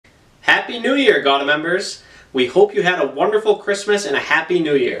Happy New Year, GATA members! We hope you had a wonderful Christmas and a Happy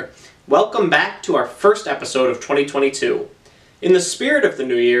New Year. Welcome back to our first episode of 2022. In the spirit of the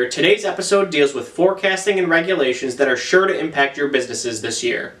new year, today's episode deals with forecasting and regulations that are sure to impact your businesses this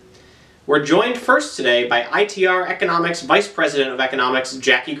year. We're joined first today by ITR Economics Vice President of Economics,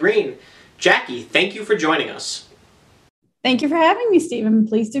 Jackie Greene. Jackie, thank you for joining us. Thank you for having me, Steve. I'm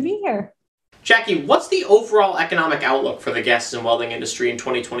pleased to be here. Jackie, what's the overall economic outlook for the gases and welding industry in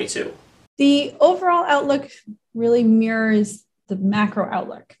 2022? The overall outlook really mirrors the macro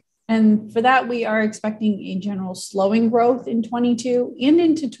outlook. And for that, we are expecting a general slowing growth in 22 and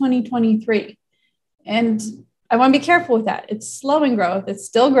into 2023. And I want to be careful with that. It's slowing growth. It's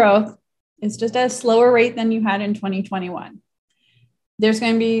still growth. It's just at a slower rate than you had in 2021. There's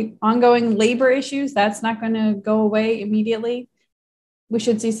going to be ongoing labor issues. That's not going to go away immediately. We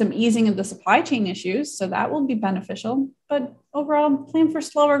should see some easing of the supply chain issues, so that will be beneficial. But overall, plan for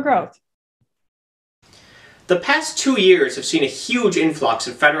slower growth. The past 2 years have seen a huge influx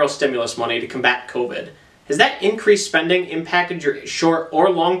of federal stimulus money to combat COVID. Has that increased spending impacted your short or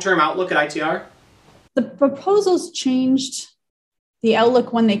long-term outlook at ITR? The proposals changed the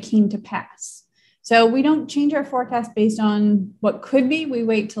outlook when they came to pass. So we don't change our forecast based on what could be. We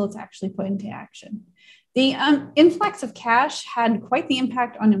wait till it's actually put into action. The influx of cash had quite the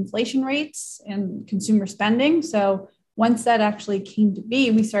impact on inflation rates and consumer spending. So once that actually came to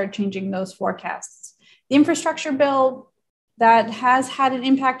be, we started changing those forecasts. The infrastructure bill, that has had an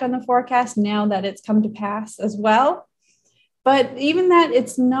impact on the forecast now that it's come to pass as well. But even that,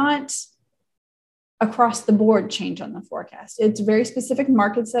 it's not across the board change on the forecast. It's very specific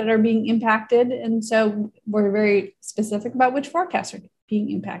markets that are being impacted. And so we're very specific about which forecasts are being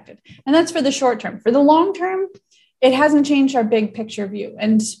impacted. And that's for the short term. For the long term, it hasn't changed our big picture view.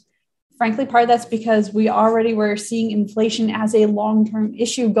 And frankly, part of that's because we already were seeing inflation as a long-term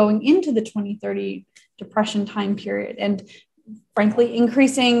issue going into the 2030 depression time period. And frankly,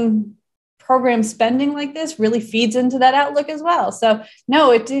 increasing program spending like this really feeds into that outlook as well. So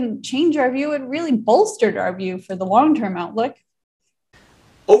no, it didn't change our view. It really bolstered our view for the long-term outlook.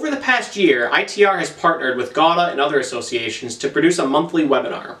 Over the past year, ITR has partnered with GATA and other associations to produce a monthly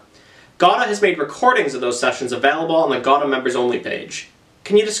webinar. GATA has made recordings of those sessions available on the GATA members only page.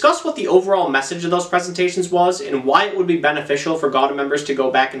 Can you discuss what the overall message of those presentations was and why it would be beneficial for GATA members to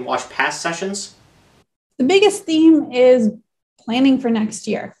go back and watch past sessions? The biggest theme is planning for next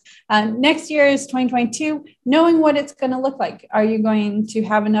year. Next year is 2022, knowing what it's going to look like. Are you going to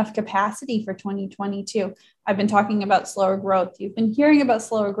have enough capacity for 2022? I've been talking about slower growth. You've been hearing about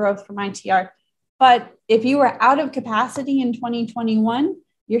slower growth from ITR. But if you were out of capacity in 2021,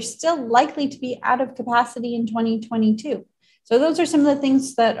 you're still likely to be out of capacity in 2022. So those are some of the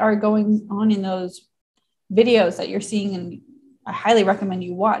things that are going on in those videos that you're seeing, and I highly recommend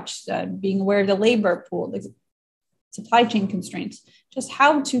you watch, being aware of the labor pool, the supply chain constraints, just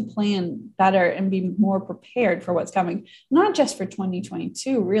how to plan better and be more prepared for what's coming, not just for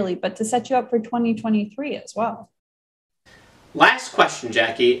 2022 really, but to set you up for 2023 as well. Last question,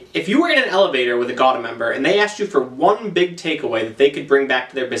 Jackie. If you were in an elevator with a GATA member and they asked you for one big takeaway that they could bring back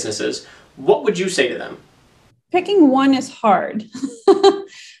to their businesses, what would you say to them? Picking one is hard.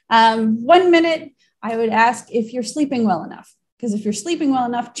 1 minute, I would ask if you're sleeping well enough. Because if you're sleeping well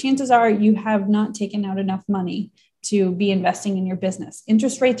enough, chances are you have not taken out enough money to be investing in your business.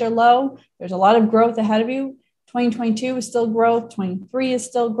 Interest rates are low. There's a lot of growth ahead of you. 2022 is still growth. 23 is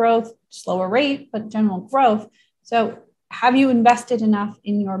still growth, slower rate, but general growth. So have you invested enough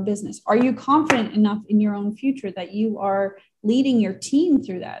in your business? Are you confident enough in your own future that you are leading your team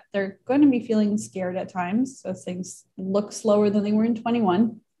through that? They're going to be feeling scared at times as things look slower than they were in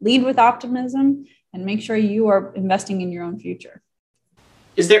 21. Lead with optimism and make sure you are investing in your own future.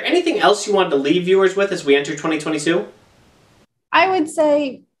 Is there anything else you wanted to leave viewers with as we enter 2022? I would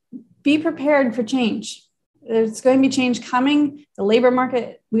say be prepared for change. There's going to be change coming. The labor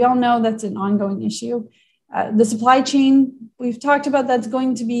market, we all know that's an ongoing issue. The supply chain, we've talked about, that's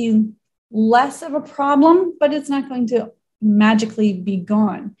going to be less of a problem, but it's not going to magically be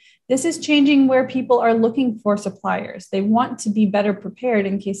gone. This is changing where people are looking for suppliers. They want to be better prepared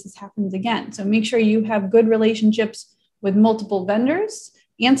in case this happens again. So make sure you have good relationships with multiple vendors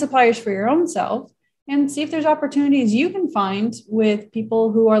and suppliers for your own self, and see if there's opportunities you can find with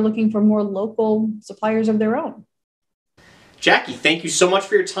people who are looking for more local suppliers of their own. Jackie, thank you so much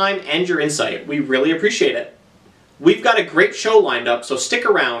for your time and your insight. We really appreciate it. We've got a great show lined up, so stick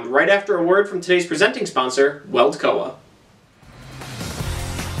around right after a word from today's presenting sponsor, WeldCoa.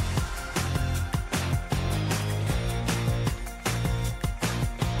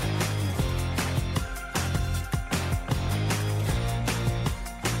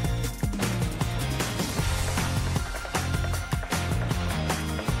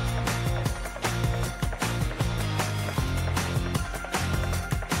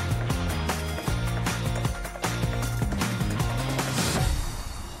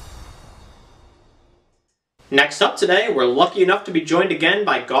 Next up today, we're lucky enough to be joined again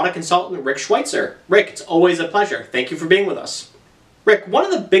by GATA consultant Rick Schweitzer. Rick, it's always a pleasure. Thank you for being with us. Rick, one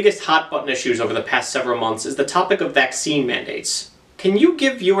of the biggest hot-button issues over the past several months is the topic of vaccine mandates. Can you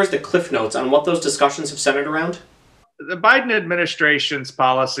give viewers the cliff notes on what those discussions have centered around? The Biden administration's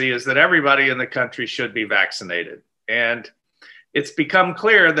policy is that everybody in the country should be vaccinated. And it's become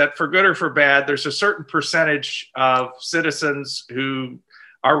clear that for good or for bad, there's a certain percentage of citizens who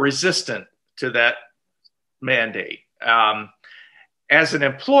are resistant to that mandate. As an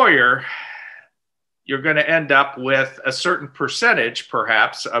employer, you're going to end up with a certain percentage,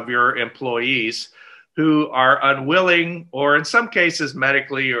 perhaps, of your employees who are unwilling, or in some cases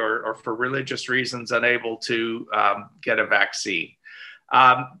medically or for religious reasons, unable to get a vaccine.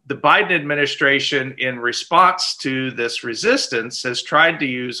 The Biden administration, in response to this resistance, has tried to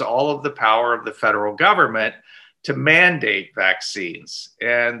use all of the power of the federal government to mandate vaccines.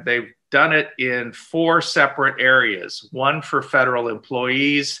 And they've done it in 4 separate areas: one for federal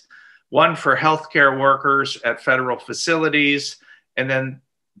employees, one for healthcare workers at federal facilities, and then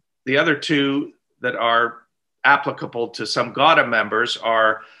the other 2 that are applicable to some GATA members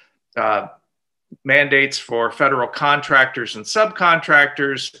are mandates for federal contractors and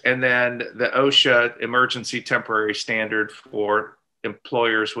subcontractors, and then the OSHA emergency temporary standard for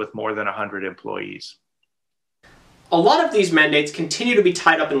employers with more than 100 employees. A lot of these mandates continue to be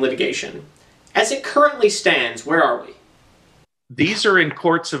tied up in litigation. As it currently stands, where are we? These are in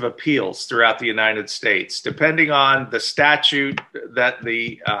courts of appeals throughout the United States. Depending on the statute that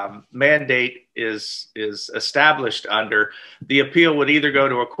the mandate is established under, the appeal would either go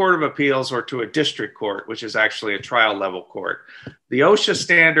to a court of appeals or to a district court, which is actually a trial level court. The OSHA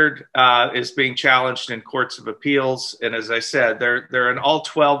standard is being challenged in courts of appeals. And as I said, they're in all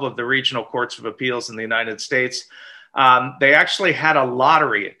 12 of the regional courts of appeals in the United States. They actually had a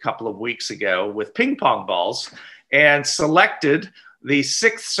lottery a couple of weeks ago with ping pong balls and selected the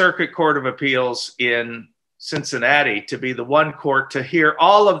Sixth Circuit Court of Appeals in Cincinnati to be the one court to hear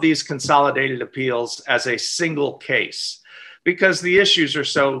all of these consolidated appeals as a single case, because the issues are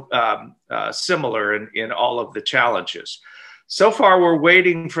so similar in all of the challenges. So far, we're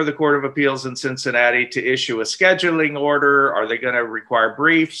waiting for the Court of Appeals in Cincinnati to issue a scheduling order. Are they going to require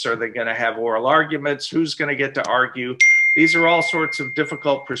briefs? Are they going to have oral arguments? Who's going to get to argue? These are all sorts of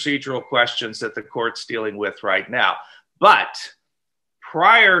difficult procedural questions that the court's dealing with right now. But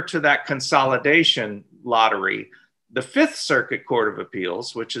prior to that consolidation lottery, the Fifth Circuit Court of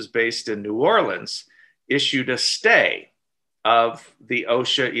Appeals, which is based in New Orleans, issued a stay of the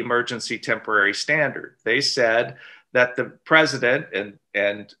OSHA emergency temporary standard. They said that the president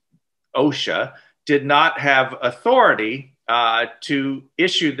and OSHA did not have authority to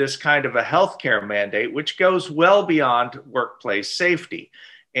issue this kind of a healthcare mandate, which goes well beyond workplace safety,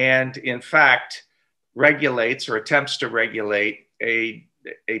 and in fact regulates or attempts to regulate a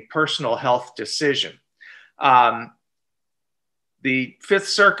personal health decision. The Fifth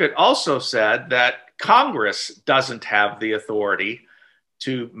Circuit also said that Congress doesn't have the authority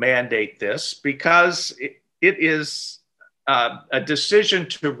to mandate this because it is a decision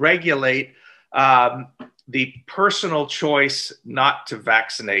to regulate the personal choice not to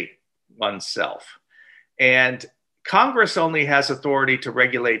vaccinate oneself. And Congress only has authority to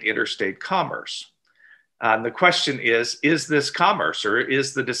regulate interstate commerce. The question is this commerce, or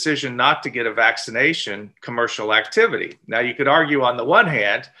is the decision not to get a vaccination commercial activity? Now, you could argue on the one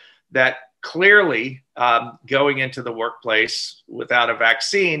hand that clearly going into the workplace without a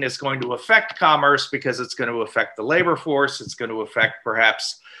vaccine is going to affect commerce because it's going to affect the labor force. It's going to affect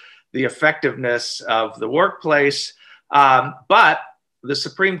perhaps the effectiveness of the workplace. But the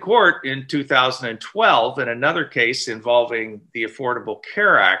Supreme Court in 2012, in another case involving the Affordable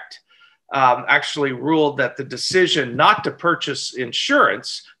Care Act, actually ruled that the decision not to purchase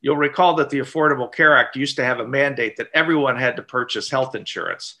insurance, you'll recall that the Affordable Care Act used to have a mandate that everyone had to purchase health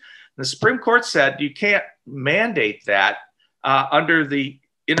insurance. The Supreme Court said you can't mandate that under the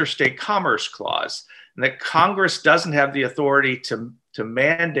Interstate Commerce Clause, and that Congress doesn't have the authority to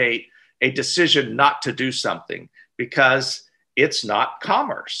mandate a decision not to do something because it's not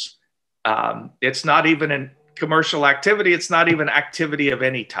commerce. It's not even a commercial activity. It's not even activity of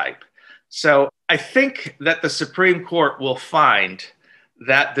any type. So I think that the Supreme Court will find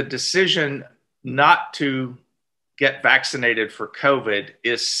that the decision not to get vaccinated for COVID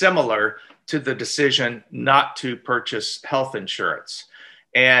is similar to the decision not to purchase health insurance.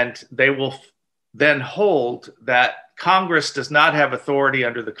 And they will then hold that Congress does not have authority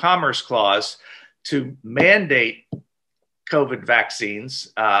under the Commerce Clause to mandate COVID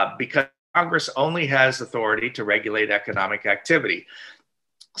vaccines because Congress only has authority to regulate economic activity.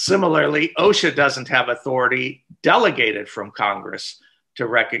 Similarly, OSHA doesn't have authority delegated from Congress to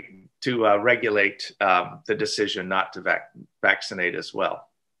regulate the decision not to vaccinate as well.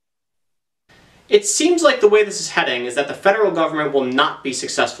 It seems like the way this is heading is that the federal government will not be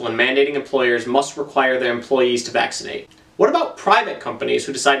successful in mandating employers must require their employees to vaccinate. What about private companies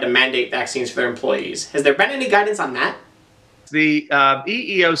who decide to mandate vaccines for their employees? Has there been any guidance on that? The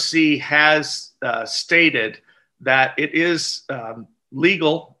EEOC has stated that it is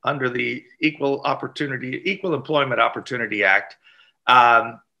legal under the Equal Employment Opportunity Act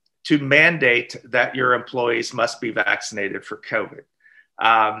to mandate that your employees must be vaccinated for COVID.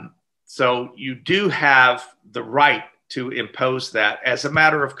 So you do have the right to impose that as a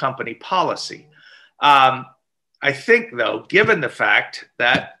matter of company policy. I think, though, given the fact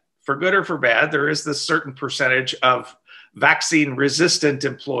that for good or for bad, there is this certain percentage of vaccine-resistant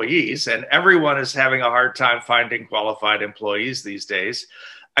employees, and everyone is having a hard time finding qualified employees these days,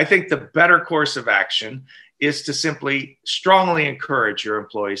 I think the better course of action is to simply strongly encourage your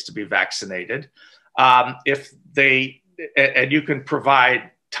employees to be vaccinated. And you can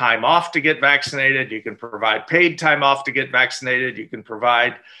provide time off to get vaccinated. You can provide paid time off to get vaccinated. You can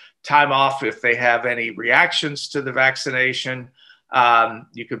provide time off if they have any reactions to the vaccination.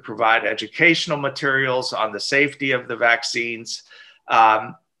 You can provide educational materials on the safety of the vaccines.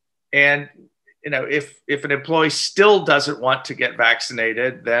 And if an employee still doesn't want to get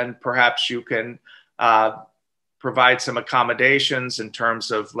vaccinated, then perhaps you can provide some accommodations in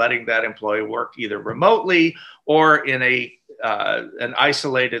terms of letting that employee work either remotely or in an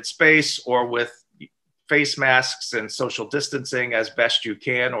isolated space, or with face masks and social distancing as best you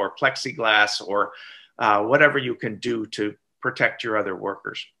can, or plexiglass, or whatever you can do to protect your other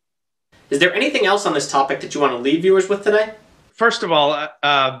workers. Is there anything else on this topic that you want to leave viewers with today? First of all,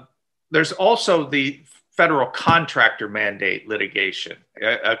 there's also the federal contractor mandate litigation.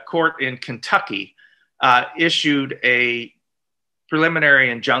 A court in Kentucky issued a preliminary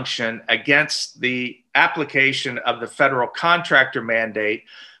injunction against the application of the federal contractor mandate,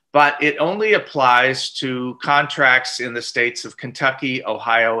 but it only applies to contracts in the states of Kentucky,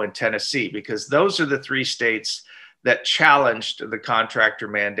 Ohio, and Tennessee, because those are the three states that challenged the contractor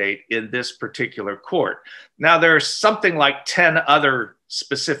mandate in this particular court. Now, there's something like 10 other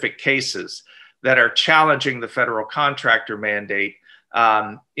specific cases that are challenging the federal contractor mandate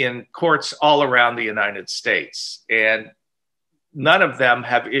in courts all around the United States. And none of them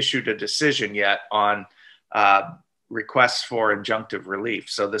have issued a decision yet on requests for injunctive relief.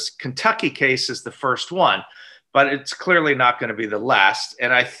 So this Kentucky case is the first one, but it's clearly not going to be the last.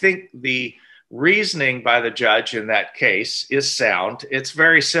 And I think the reasoning by the judge in that case is sound. It's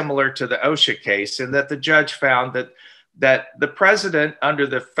very similar to the OSHA case in that the judge found that the president under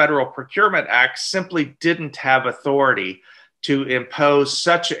the Federal Procurement Act simply didn't have authority to impose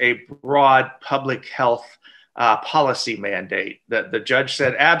such a broad public health policy mandate. That the judge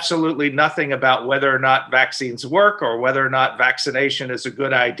said absolutely nothing about whether or not vaccines work or whether or not vaccination is a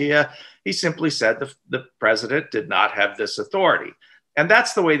good idea. He simply said the president did not have this authority. And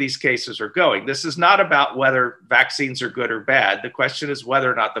that's the way these cases are going. This is not about whether vaccines are good or bad. The question is whether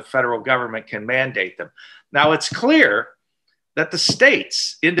or not the federal government can mandate them. Now, it's clear that the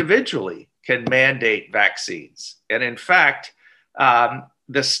states individually can mandate vaccines. And in fact,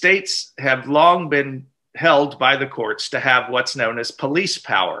 the states have long been held by the courts to have what's known as police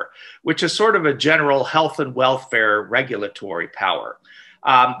power, which is sort of a general health and welfare regulatory power.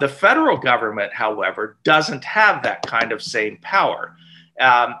 The federal government, however, doesn't have that kind of same power.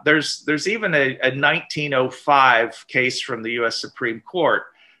 There's even a 1905 case from the US Supreme Court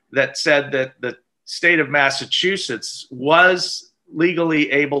that said that the state of Massachusetts was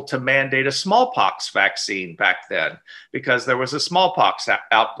legally able to mandate a smallpox vaccine back then because there was a smallpox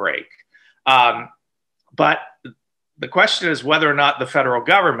outbreak. But the question is whether or not the federal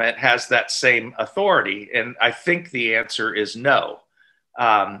government has that same authority. And I think the answer is no.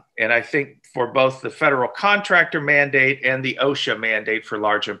 And I think for both the federal contractor mandate and the OSHA mandate for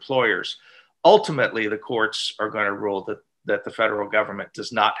large employers, ultimately the courts are going to rule that the federal government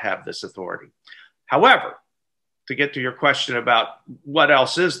does not have this authority. However, to get to your question about what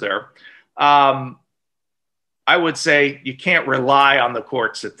else is there, I would say you can't rely on the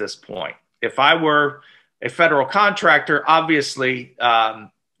courts at this point. If I were a federal contractor, obviously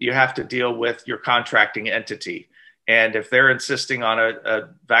you have to deal with your contracting entity. And if they're insisting on a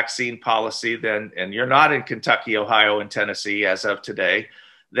vaccine policy, then, and you're not in Kentucky, Ohio, and Tennessee as of today,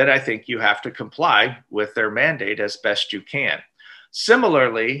 then I think you have to comply with their mandate as best you can.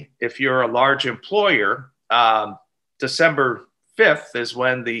 Similarly, if you're a large employer, December 5th is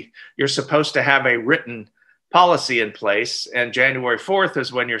when you're supposed to have a written policy in place. And January 4th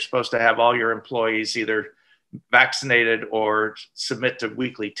is when you're supposed to have all your employees either vaccinated or submit to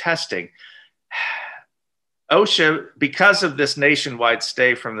weekly testing. OSHA, because of this nationwide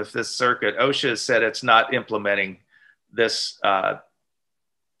stay from the Fifth Circuit, OSHA has said it's not implementing this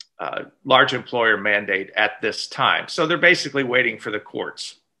large employer mandate at this time. So they're basically waiting for the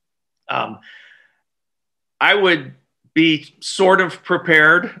courts. I would be sort of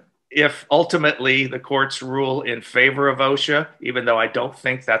prepared if ultimately the courts rule in favor of OSHA, even though I don't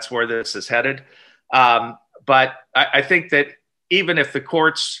think that's where this is headed. But I think that even if the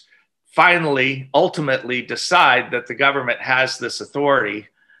courts finally, ultimately decide that the government has this authority,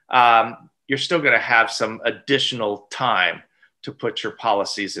 you're still going to have some additional time to put your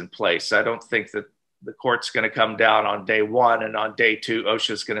policies in place. I don't think that the court's going to come down on day one and on day two,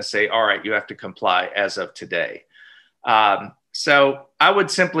 OSHA's going to say, all right, you have to comply as of today. So I would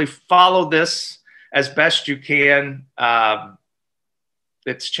simply follow this as best you can.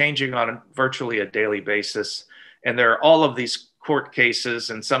 It's changing on virtually a daily basis. And there are all of these court cases,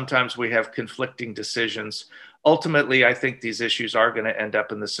 and sometimes we have conflicting decisions. Ultimately, I think these issues are going to end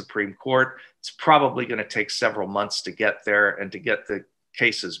up in the Supreme Court. It's probably going to take several months to get there and to get the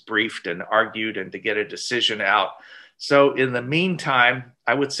cases briefed and argued and to get a decision out. So in the meantime,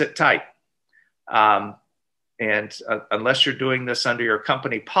 I would sit tight. Unless you're doing this under your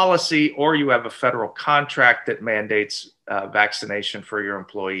company policy or you have a federal contract that mandates vaccination for your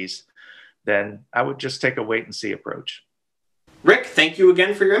employees, then I would just take a wait and see approach. Rick, thank you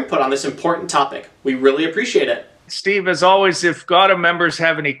again for your input on this important topic. We really appreciate it. Steve, as always, if GATA members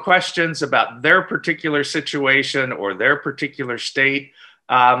have any questions about their particular situation or their particular state,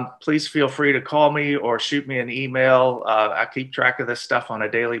 please feel free to call me or shoot me an email. I keep track of this stuff on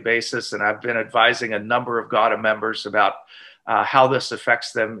a daily basis, and I've been advising a number of GATA members about how this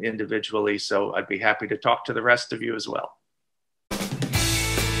affects them individually. So I'd be happy to talk to the rest of you as well.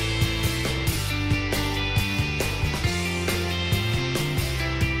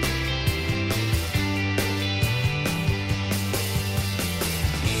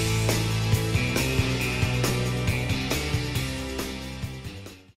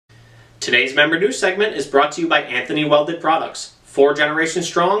 Today's member news segment is brought to you by Anthony Welded Products, 4 generations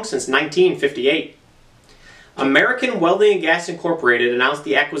strong since 1958. American Welding and Gas Incorporated announced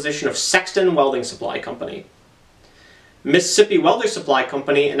the acquisition of Sexton Welding Supply Company. Mississippi Welder Supply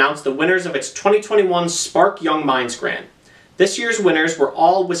Company announced the winners of its 2021 Spark Young Minds Grant. This year's winners were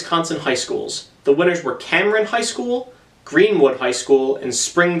all Wisconsin high schools. The winners were Cameron High School, Greenwood High School, and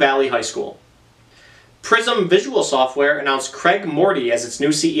Spring Valley High School. Prism Visual Software announced Craig Morty as its new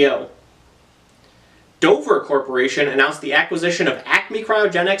CEO. Dover Corporation announced the acquisition of Acme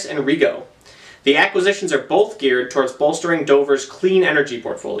Cryogenics and Rego. The acquisitions are both geared towards bolstering Dover's clean energy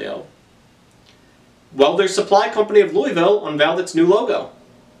portfolio. Welders Supply Company of Louisville unveiled its new logo.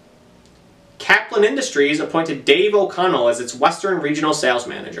 Kaplan Industries appointed Dave O'Connell as its Western Regional Sales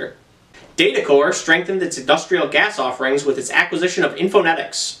Manager. Datacore strengthened its industrial gas offerings with its acquisition of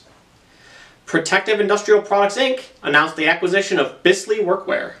Infonetics. Protective Industrial Products Inc. announced the acquisition of Bisley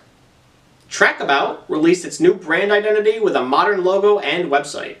Workwear. Trackabout released its new brand identity with a modern logo and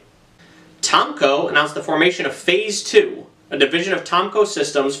website. Tomco announced the formation of Phase 2, a division of Tomco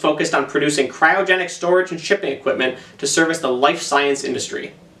Systems focused on producing cryogenic storage and shipping equipment to service the life science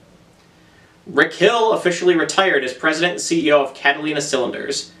industry. Rick Hill officially retired as President and CEO of Catalina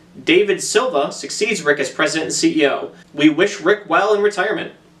Cylinders. David Silva succeeds Rick as President and CEO. We wish Rick well in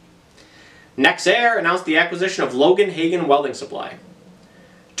retirement. Nexair announced the acquisition of Logan Hagen Welding Supply.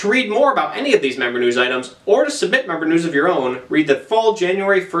 To read more about any of these member news items, or to submit member news of your own, read the full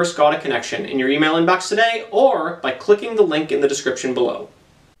January 1st GATA Connection in your email inbox today, or by clicking the link in the description below.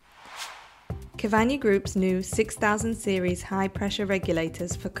 Cavani Group's new 6000 series high-pressure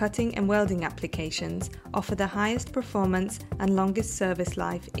regulators for cutting and welding applications offer the highest performance and longest service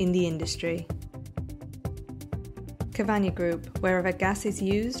life in the industry. Cavani Group, wherever gas is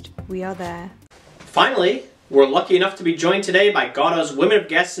used, we are there. Finally, we're lucky enough to be joined today by GATA's Women of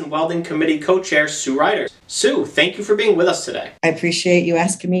Gas and Welding Committee co-chair, Sue Reiter. Sue, thank you for being with us today. I appreciate you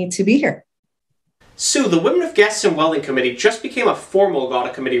asking me to be here. Sue, the Women of Gas and Welding Committee just became a formal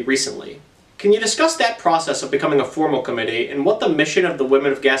GATA committee recently. Can you discuss that process of becoming a formal committee and what the mission of the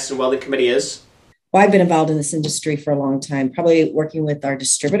Women of Gas and Welding Committee is? Well, I've been involved in this industry for a long time, probably working with our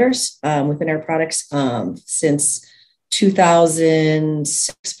distributors within our products since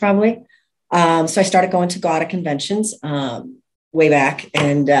 2006, probably. So I started going to GATA conventions way back.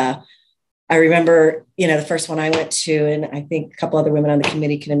 And I remember, the first one I went to, and I think a couple other women on the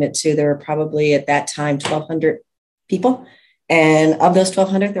committee can admit to, there were probably at that time 1,200 people. And of those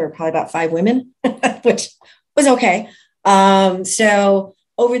 1,200, there were probably about 5 women, which was okay. So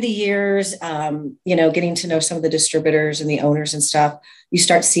over the years, getting to know some of the distributors and the owners and stuff, you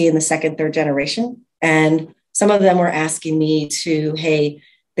start seeing the second, third generation. And some of them were asking me to, hey,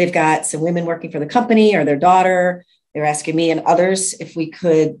 they've got some women working for the company or their daughter. They were asking me and others if we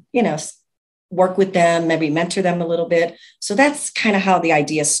could, work with them, maybe mentor them a little bit. So that's kind of how the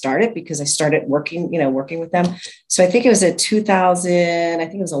idea started, because I started working with them. So I think it was in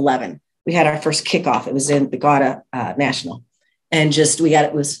 2011. We had our first kickoff. It was in the Gauda National. And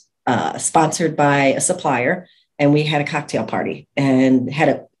it was sponsored by a supplier, and we had a cocktail party and had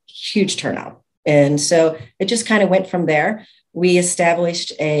a huge turnout. And so it just kind of went from there. We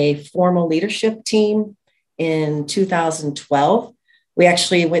established a formal leadership team in 2012. We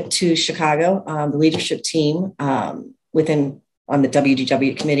actually went to Chicago, the leadership team on the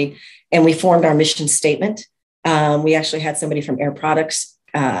WDW committee, and we formed our mission statement. We actually had somebody from Air Products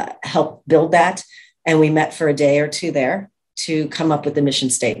help build that, and we met for a day or two there to come up with the mission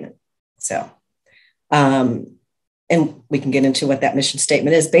statement. So, and we can get into what that mission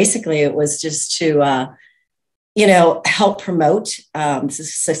statement is. Basically, it was just to, help promote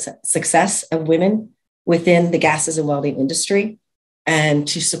success of women within the gases and welding industry, and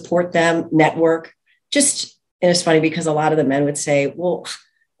to support them, network. And it's funny because a lot of the men would say, well,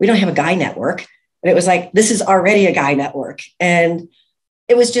 we don't have a guy network. And it was like, this is already a guy network. And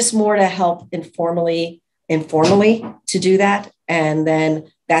it was just more to help informally to do that. And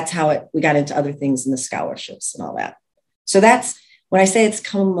then that's how we got into other things in the scholarships and all that. So that's when I say it's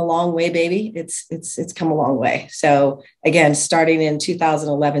come a long way, baby, it's come a long way. So again, starting in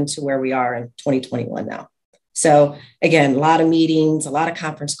 2011 to where we are in 2021 now. So again, a lot of meetings, a lot of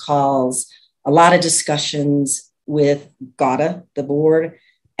conference calls, a lot of discussions with Gauda, the board,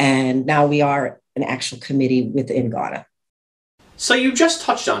 and now we are an actual committee within Gauda. So you just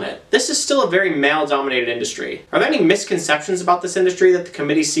touched on it. This is still a very male-dominated industry. Are there any misconceptions about this industry that the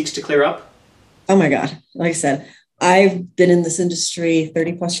committee seeks to clear up? Oh my God. Like I said, I've been in this industry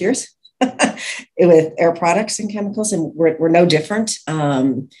 30 plus years with Air Products and chemicals, and we're no different.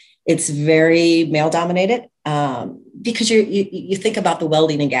 It's very male-dominated because you think about the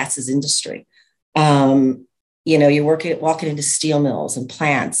welding and gases industry. You're walking into steel mills and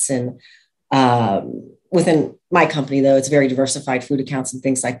plants, and within my company, though, it's very diversified, food accounts and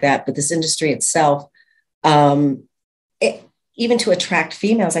things like that. But this industry itself, even to attract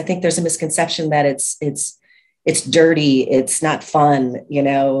females, I think there's a misconception that it's dirty, it's not fun,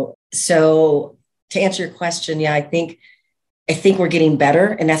 So to answer your question, yeah, I think we're getting better,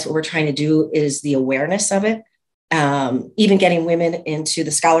 and that's what we're trying to do is the awareness of it. Even getting women into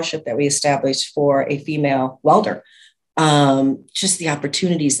the scholarship that we established for a female welder, just the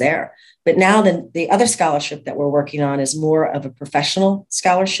opportunities there. But now the other scholarship that we're working on is more of a professional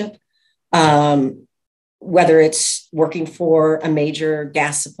scholarship, whether it's working for a major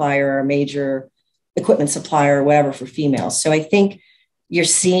gas supplier or a major equipment supplier or whatever for females. So I think you're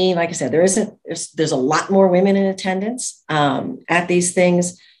seeing, like I said, there's a lot more women in attendance at these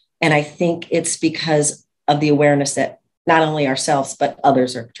things. And I think it's because of the awareness that not only ourselves, but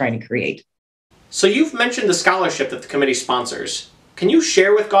others are trying to create. So you've mentioned the scholarship that the committee sponsors. Can you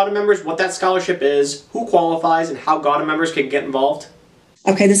share with Gauda members what that scholarship is, who qualifies, and how Gauda members can get involved?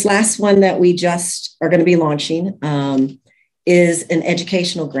 Okay, this last one that we just are going to be launching is an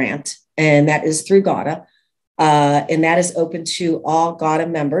educational grant, and that is through Gauda. And that is open to all Gauda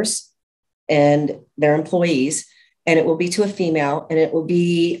members and their employees. And it will be to a female, and it will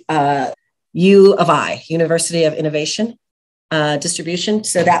be U of I, University of Innovation Distribution.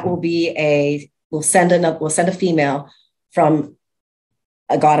 So that will be we'll send a female from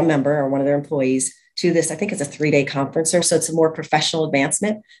a Gauda member or one of their employees to this. I think it's a 3-day conference, so it's a more professional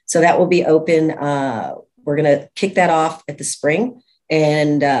advancement. So that will be open. We're going to kick that off at the spring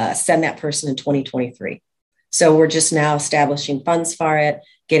and send that person in 2023. So we're just now establishing funds for it,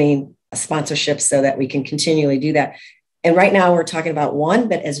 getting a sponsorship so that we can continually do that. And right now we're talking about one,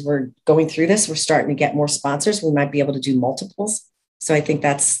 but as we're going through this, we're starting to get more sponsors. We might be able to do multiples. So I think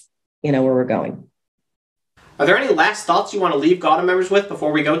that's, where we're going. Are there any last thoughts you want to leave Gauda members with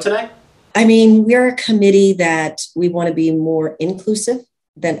before we go today? I mean, we're a committee that we want to be more inclusive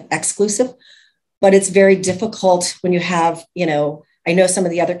than exclusive, but it's very difficult when you have, I know some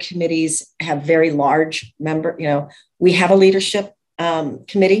of the other committees have very large we have a leadership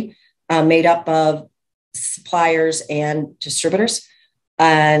committee made up of suppliers and distributors,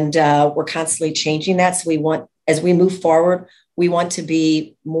 and we're constantly changing that. So as we move forward, we want to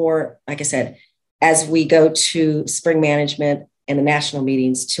be more, like I said, as we go to spring management and the national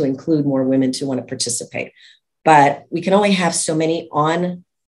meetings, to include more women to want to participate. But we can only have so many on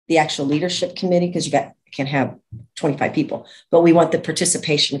the actual leadership committee because you got can't have 25 people, but we want the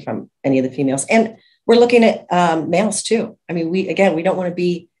participation from any of the females. And we're looking at males too. I mean, we don't want to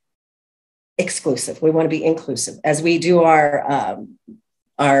be exclusive. We want to be inclusive as we do our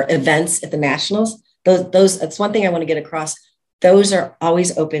events at the nationals. That's one thing I want to get across. Those are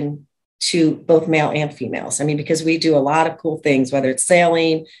always open to both male and females. I mean, because we do a lot of cool things, whether it's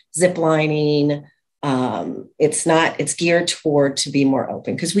sailing, zip lining. It's geared toward to be more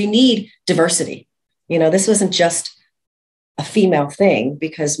open because we need diversity. This wasn't just a female thing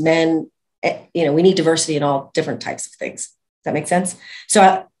because men, we need diversity in all different types of things. Does that make sense?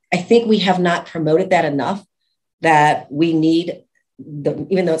 So I think we have not promoted that enough, that we need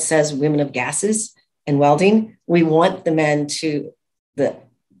even though it says women of gases and welding, we want the males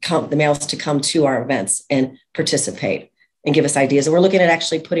to come to our events and participate and give us ideas. And we're looking at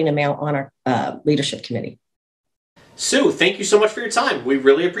actually putting a male on our leadership committee. Sue, thank you so much for your time. We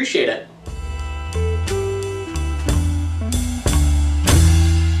really appreciate it.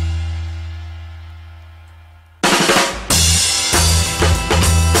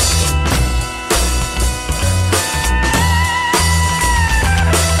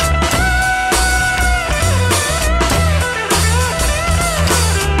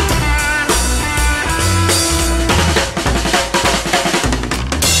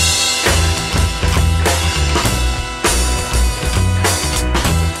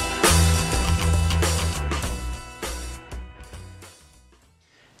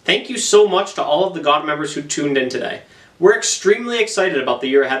 Thank you so much to all of the GAUDA members who tuned in today. We're extremely excited about the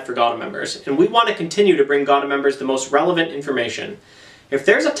year ahead for GAUDA members, and we want to continue to bring GAUDA members the most relevant information. If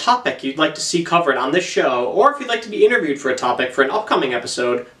there's a topic you'd like to see covered on this show, or if you'd like to be interviewed for a topic for an upcoming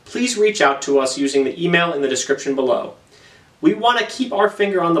episode, please reach out to us using the email in the description below. We want to keep our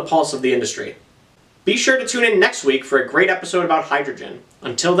finger on the pulse of the industry. Be sure to tune in next week for a great episode about hydrogen.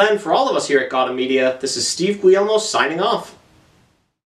 Until then, for all of us here at GAUDA Media, this is Steve Guillermo signing off.